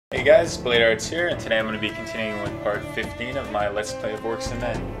Hey guys, bladearts here, and today I'm going to be continuing with part 15 of my Let's Play of Orcs and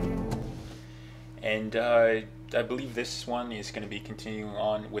Men. And I believe this one is going to be continuing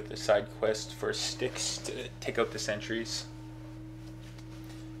on with the side quest for Styx to take out the sentries.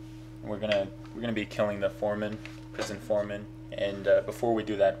 We're gonna be killing the foreman, prison foreman, and before we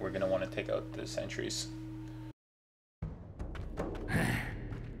do that, we're going to want to take out the sentries.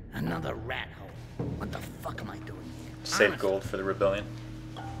 Another rat hole. What the fuck am I doing here? Save gold for the rebellion.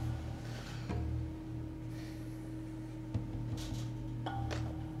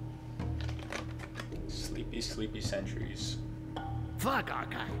 Sleepy sentries. Fuck,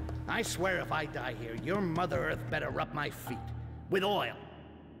 Archive. I swear if I die here, your Mother Earth better rub my feet. With oil.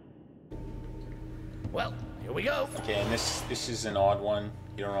 Well, here we go. Okay, and this is an odd one.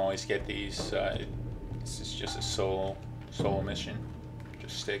 You don't always get these. This is just a solo mission.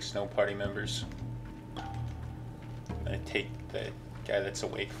 Just Styx, no party members. I'm gonna take the guy that's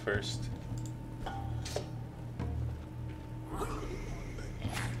awake first.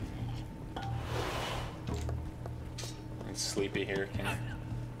 And Sleepy here can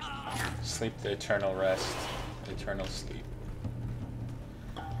sleep the eternal rest, the eternal sleep.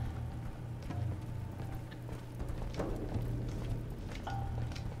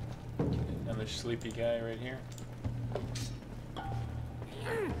 Okay, another sleepy guy right here.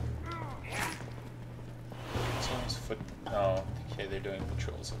 Someone's foot. Oh, okay, they're doing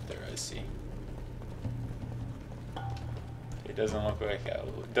patrols up there. I see. It doesn't look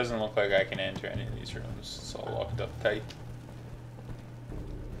like I can enter any of these rooms. It's all locked up tight.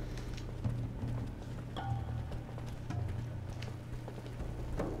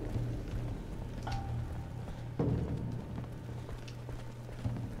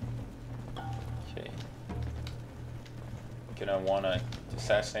 Okay. Gonna wanna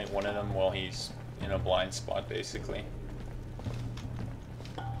assassinate one of them while he's in a blind spot, basically.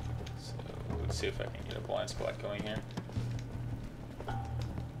 So let's see if I can get a blind spot going here.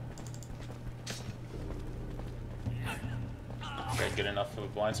 Good enough of a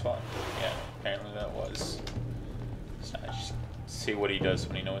blind spot? Yeah, apparently that was. So I just see what he does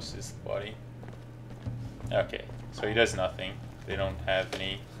when he notices the body. Okay, so he does nothing. They don't have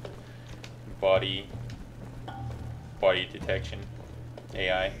any body detection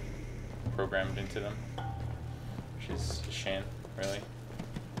AI programmed into them, which is a shame, really.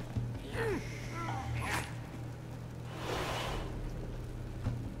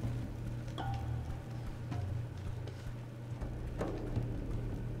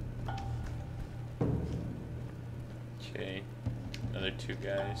 Okay, another two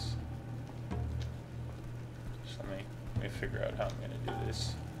guys. So let me figure out how I'm gonna do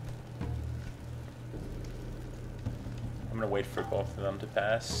this. I'm gonna wait for both of them to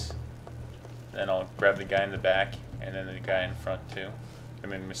pass. Then I'll grab the guy in the back and then the guy in front too. I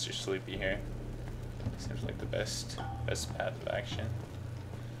mean Mr. Sleepy here. Seems like the best path of action.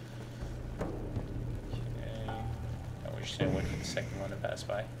 Okay. Now we're just gonna wait for the second one to pass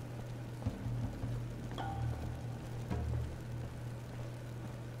by.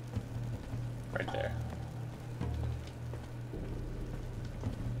 Right there.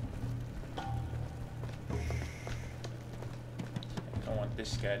 I don't want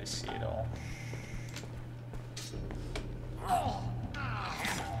this guy to see it all.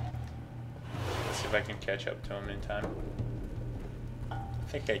 Let's see if I can catch up to him in time. I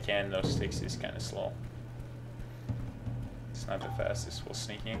think I can, though Styx is kind of slow. It's not the fastest while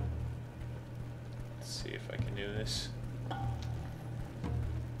sneaking. Let's see if I can do this.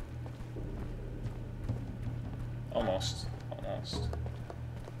 Almost.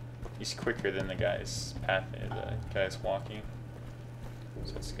 He's quicker than the guy's walking,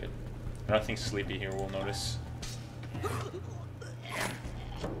 so that's good. I don't think Sleepy here will notice. I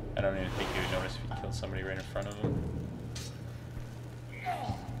don't even think he would notice if he killed somebody right in front of him.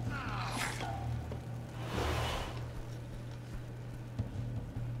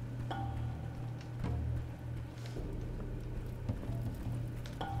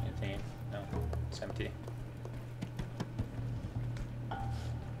 Anything? No, it's empty.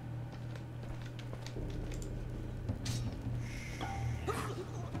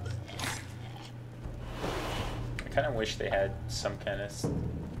 I kind of wish they had some kind of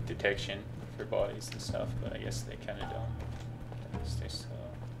detection for bodies and stuff, but I guess they kind of don't. Stay slow.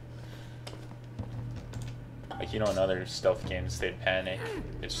 Like, you know, in other stealth games, they'd panic.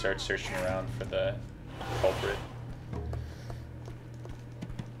 They'd start searching around for the culprit.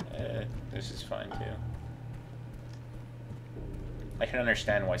 This is fine too. I can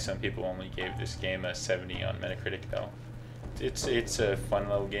understand why some people only gave this game a 70 on Metacritic, though. It's a fun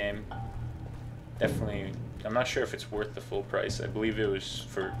little game. Definitely I'm not sure if it's worth the full price. I believe it was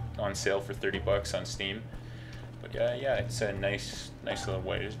on sale for $30 on Steam. But yeah, it's a nice little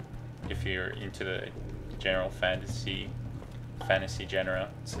way if you're into the general fantasy genre.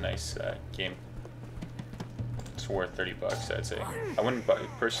 It's a nice game. It's worth $30, I'd say. I wouldn't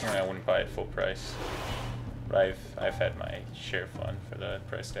buy it full price, but I've had my share of fun for the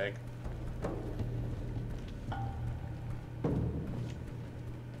price tag.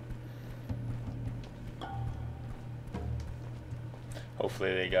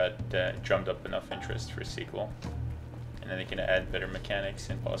 Hopefully they got drummed up enough interest for a sequel, and then they can add better mechanics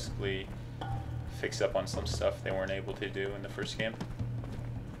and possibly fix up on some stuff they weren't able to do in the first game.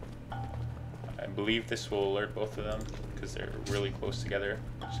 I believe this will alert both of them because they're really close together.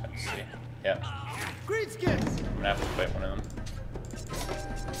 Just have to see. Yeah. I'm gonna have to fight one of them.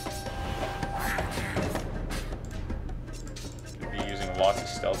 Gonna be using lots of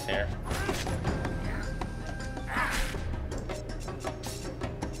stealth here.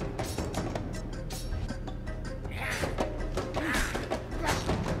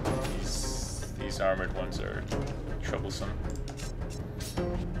 These armored ones are troublesome.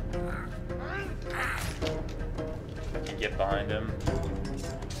 I can get behind him.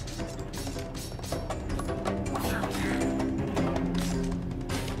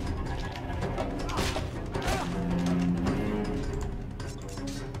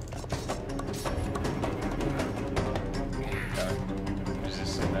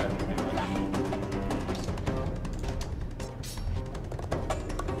 Resisting that pretty much.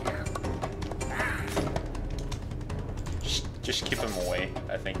 Just keep him away,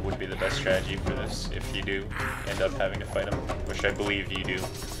 I think, would be the best strategy for this if you do end up having to fight him, which I believe you do,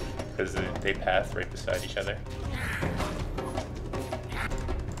 because they path right beside each other.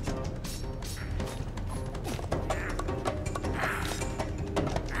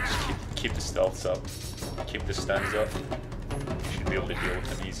 Just keep the stealths up, keep the stuns up. You should be able to deal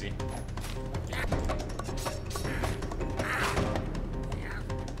with them easy.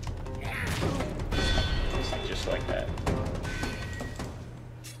 Just like that.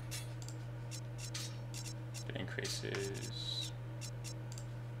 It increases.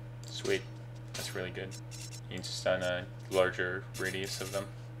 Sweet. That's really good. You can stun a larger radius of them.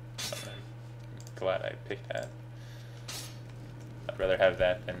 I'm glad I picked that. I'd rather have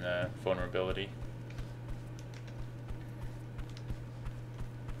that than vulnerability.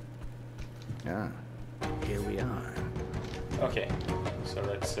 Ah, here we are. Okay, so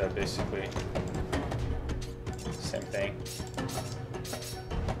that's basically same thing.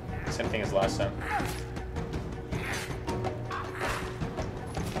 Same thing as last time.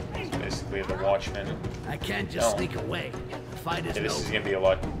 It's basically the Watchman. I can't just sneak away. The fight is this is gonna be a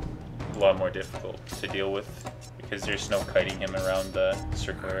lot more difficult to deal with because there's no kiting him around the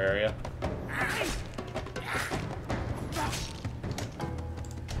circular area.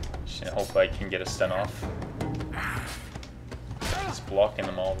 Just hope I can get a stun off. It's blocking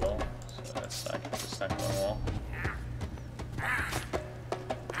them all though, so that's not going well.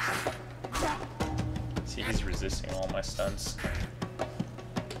 See, he's resisting all my stuns.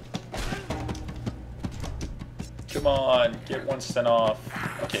 Come on, get one stun off.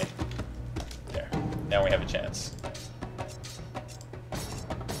 Okay, there. Now we have a chance.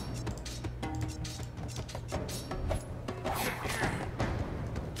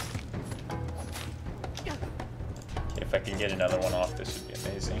 If I can get another one off, this would be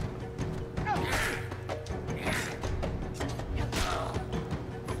amazing.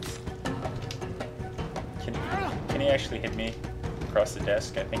 Can he actually hit me across the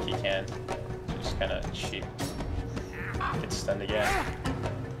desk? I think he can. Just kind of cheap. Get stunned again.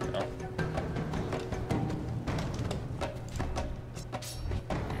 No.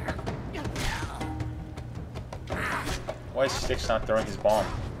 Why is Styx not throwing his bomb?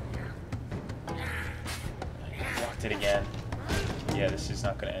 Blocked it again. Yeah, this is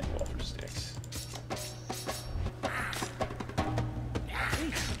not going to end well for Styx.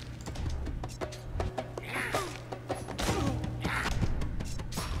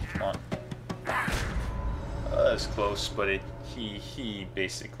 Come on. That was close, but he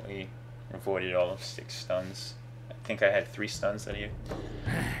basically avoided all of Styx stuns. I think I had 3 stuns that he...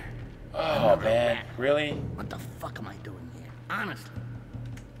 Oh man, really? What the fuck am I doing here? Honestly.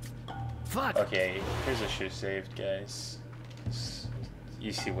 Fuck. Okay, here's a should saved, guys.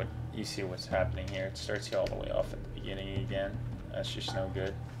 You see what's happening here. It starts you all the way off at the beginning again. That's just no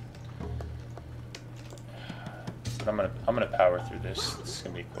good. But I'm gonna power through this. This is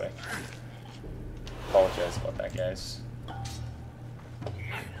gonna be quick. Apologize about that, guys.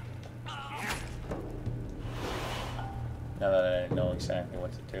 Now that I know exactly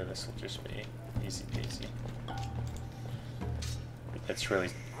what to do, this will just be easy peasy. It's really.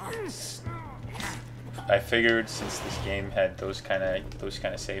 I figured since this game had those kind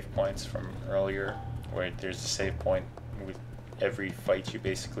of save points from earlier, where there's a save point with every fight you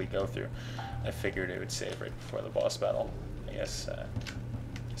basically go through, I figured it would save right before the boss battle. I guess I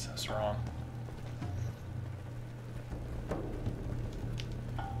was wrong.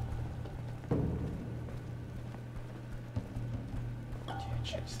 Okay,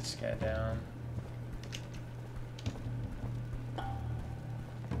 chase this guy down.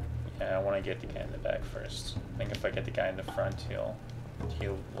 Yeah, I want to get the guy in the back first. I think if I get the guy in the front, he'll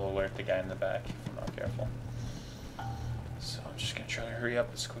alert the guy in the back if I'm not careful. So I'm just gonna try to hurry up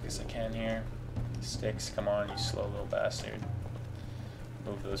as quick as I can here. Styx, come on, you slow little bastard.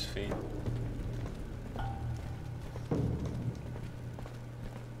 Move those feet.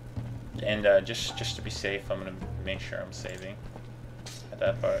 And just to be safe, I'm gonna make sure I'm saving at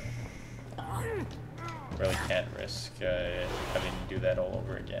that part. Really can't risk having to do that all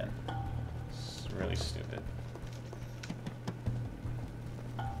over again. It's really stupid.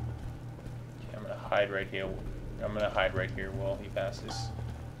 Okay, I'm gonna hide right here. I'm gonna hide right here while he passes.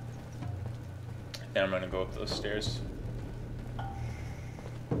 Then I'm gonna go up those stairs.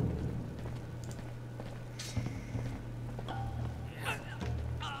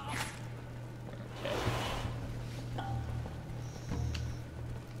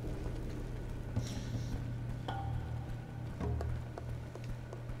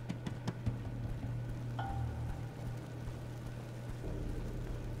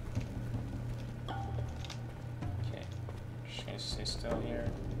 Stay still here.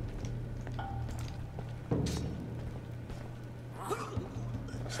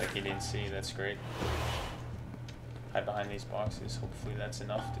 Looks like he didn't see, that's great. Hide behind these boxes, hopefully that's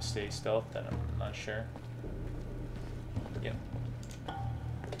enough to stay stealth, then I'm not sure. Yep.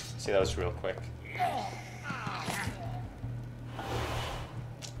 See, that was real quick.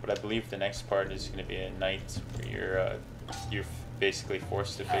 But I believe the next part is going to be a night where you're basically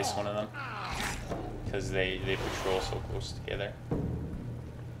forced to face one of them. Because they patrol so close together.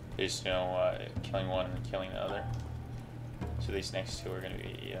 There's no killing one and killing the other. So these next two are going to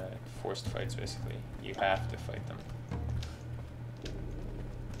be forced fights, basically. You have to fight them.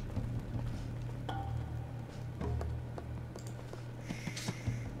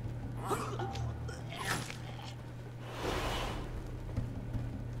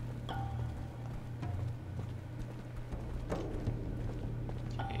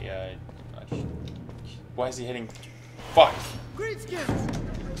 Why is he hitting? Fuck!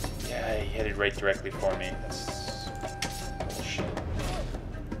 Yeah, he hit it right directly for me. That's bullshit.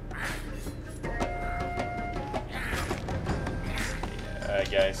 Yeah,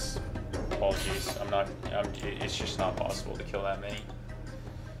 guys, apologies. It's just not possible to kill that many.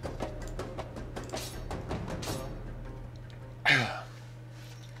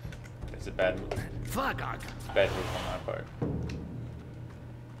 It's a bad move. Fuck, Ark. It's a bad move on my part.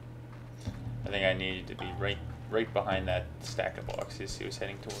 I think I needed to be right behind that stack of boxes he was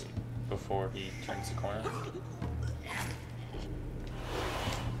heading toward before he turns the corner.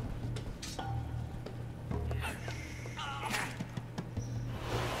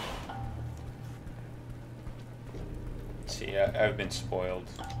 See, I've been spoiled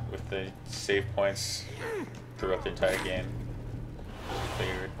with the save points throughout the entire game.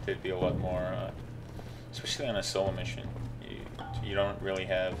 Figured there'd be a lot more, especially on a solo mission. You don't really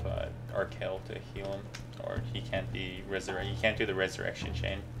have Arkel to heal him, or he can't be resurrected. You can't do the resurrection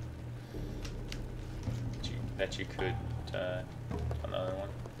chain that you could on the other one.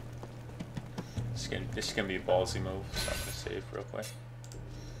 This is gonna be a ballsy move, so I'm gonna save real quick.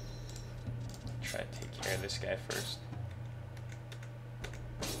 Try to take care of this guy first.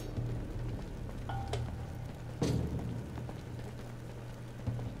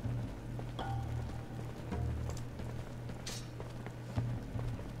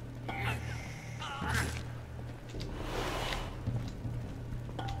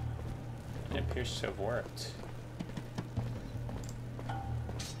 It appears to have worked.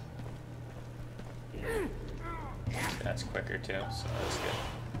 That's quicker too, so that's good.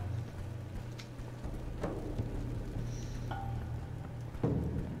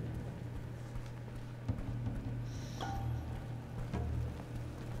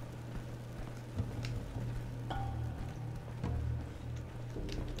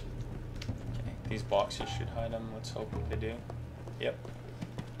 Okay, these boxes should hide them. Let's hope they do. Yep.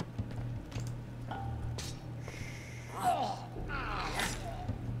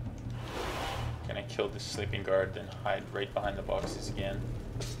 Gonna kill this sleeping guard, then hide right behind the boxes again.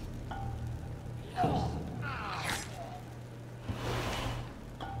 And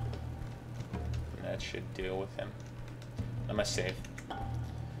that should deal with him. I'm gonna save.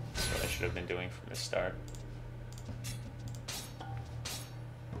 should have been doing from the start.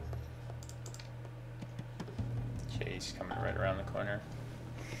 Okay, he's coming right around the corner.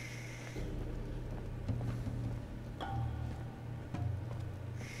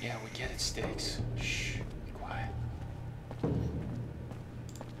 Yeah, we get it, Styx. Shh, be quiet.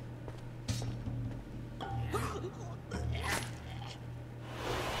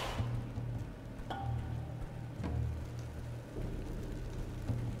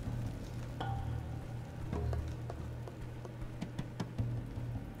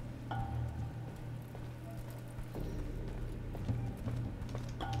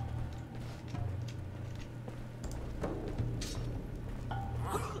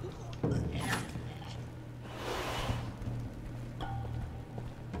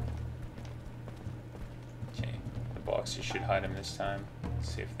 You should hide him this time.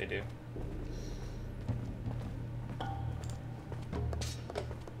 Let's see if they do.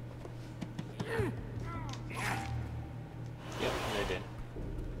 Yep, they did.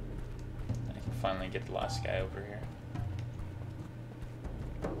 I can finally get the last guy over here.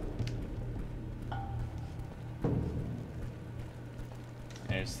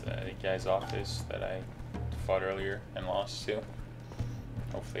 There's the guy's office that I fought earlier and lost to.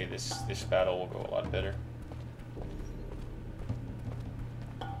 Hopefully this battle will go a lot better.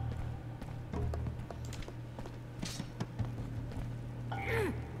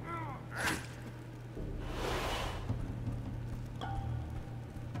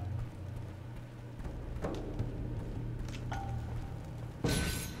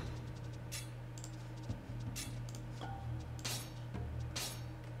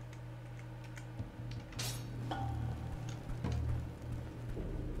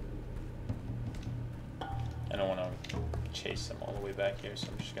 I don't want to chase them all the way back here, so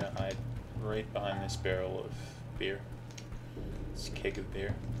I'm just going to hide right behind this barrel of beer. This keg of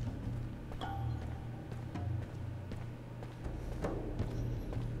beer.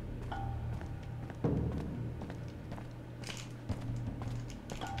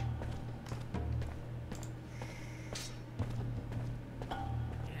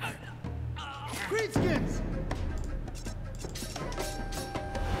 Greenskins!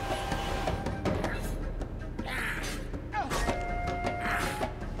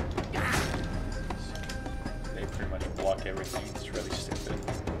 They pretty much block everything. It's really stupid.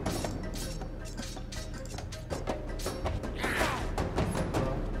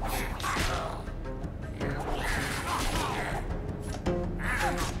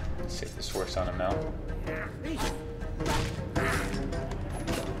 Let's see if this works on him now.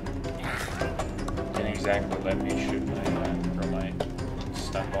 Didn't exactly let me shoot my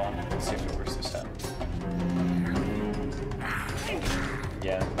stun bomb. Let's see if it works this time.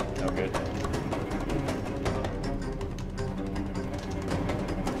 Yeah, no good.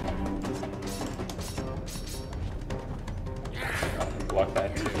 Block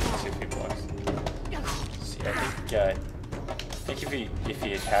that too. Let's see if he blocks. See, I think if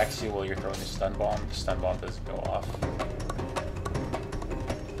he attacks you while you're throwing the stun bomb doesn't go off.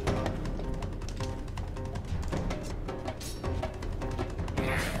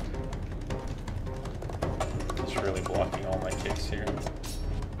 It's really blocking all my kicks here.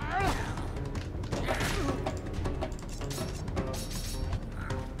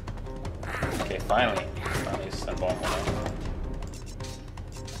 Okay, finally the stun bomb went off.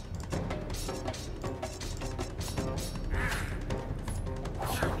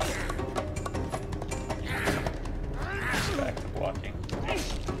 Back to blocking.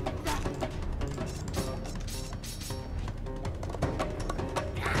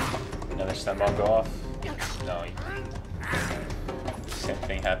 Another stun bomb go off. No, same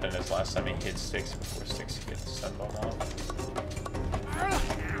thing happened as last time he hit Styx before Styx could get the stun bomb off.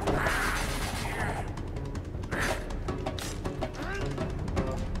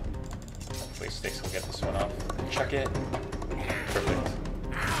 Hopefully Styx will get this one off. Chuck it.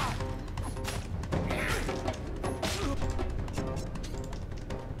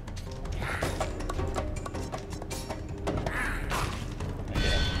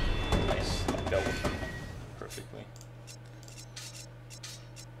 Perfect.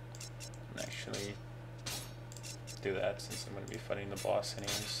 Do that since I'm going to be fighting the boss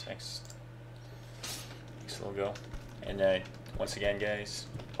anyways next little go. And once again guys,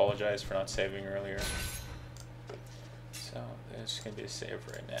 apologize for not saving earlier. So there's going to be a save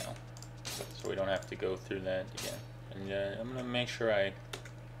right now, so we don't have to go through that again. And I'm going to make sure I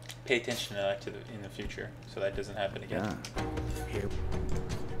pay attention to that in the future so that doesn't happen again. Here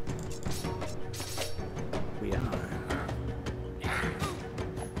we are.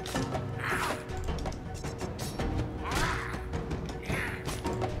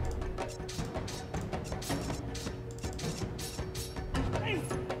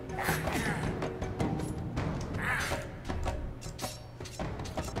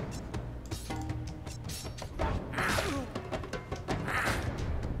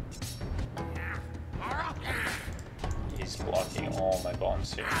 blocking all my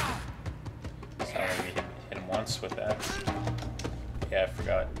bombs here. It's not letting me hit him once with that. Yeah, I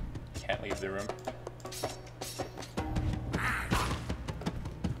forgot. Can't leave the room.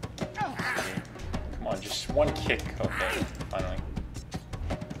 Okay. Come on, just one kick. Okay, finally.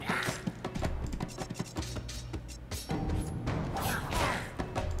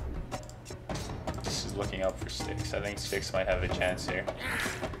 This is looking up for Styx. I think Styx might have a chance here.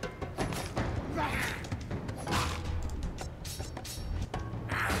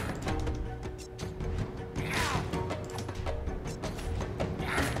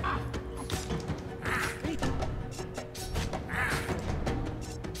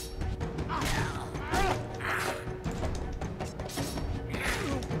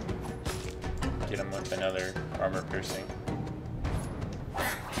 Get him with another armor piercing.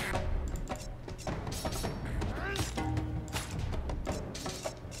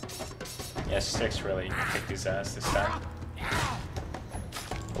 Yeah, Styx really kicked his ass this time. I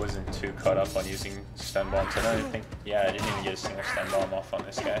wasn't too caught up on using stun bombs. I don't think, yeah, I didn't even get a single stun bomb off on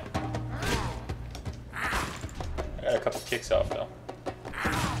this guy. I got a couple kicks off though.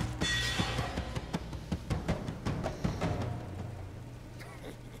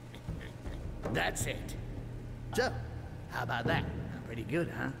 That's it. So, how about that? Pretty good,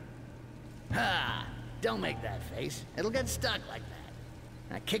 huh? Ha! Don't make that face. It'll get stuck like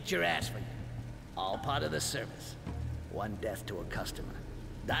that. I kicked your ass for you. All part of the service. One death to a customer.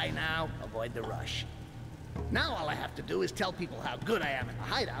 Die now, avoid the rush. Now all I have to do is tell people how good I am in the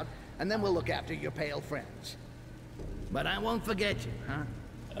hideout, and then we'll look after your pale friends. But I won't forget you, huh?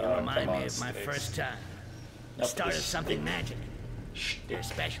 You remind me of my first time. The start of something magic. You're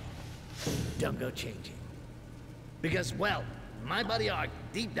special. Don't go changing. Because, well, my buddy Ark,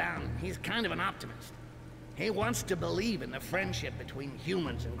 deep down, he's kind of an optimist. He wants to believe in the friendship between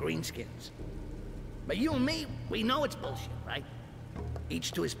humans and greenskins. But you and me, we know it's bullshit, right?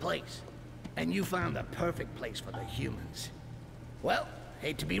 Each to his place. And you found the perfect place for the humans. Well,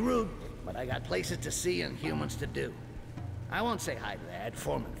 hate to be rude, but I got places to see and humans to do. I won't say hi to the head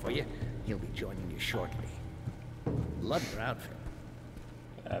foreman for you. He'll be joining you shortly. Love your outfit.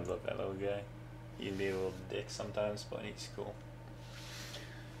 I love that little guy. He can be a little dick sometimes, but he's cool.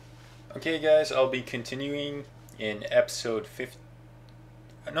 Okay guys, I'll be continuing in episode 15.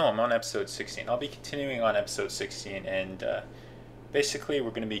 No, I'm on episode 16. I'll be continuing on episode 16, and basically we're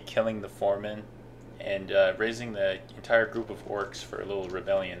going to be killing the foreman and raising the entire group of orcs for a little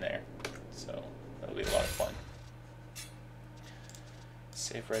rebellion there. So that'll be a lot of fun.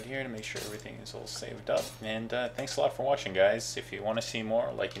 Save right here to make sure everything is all saved up. And thanks a lot for watching, guys. If you want to see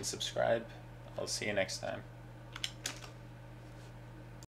more, like and subscribe. I'll see you next time.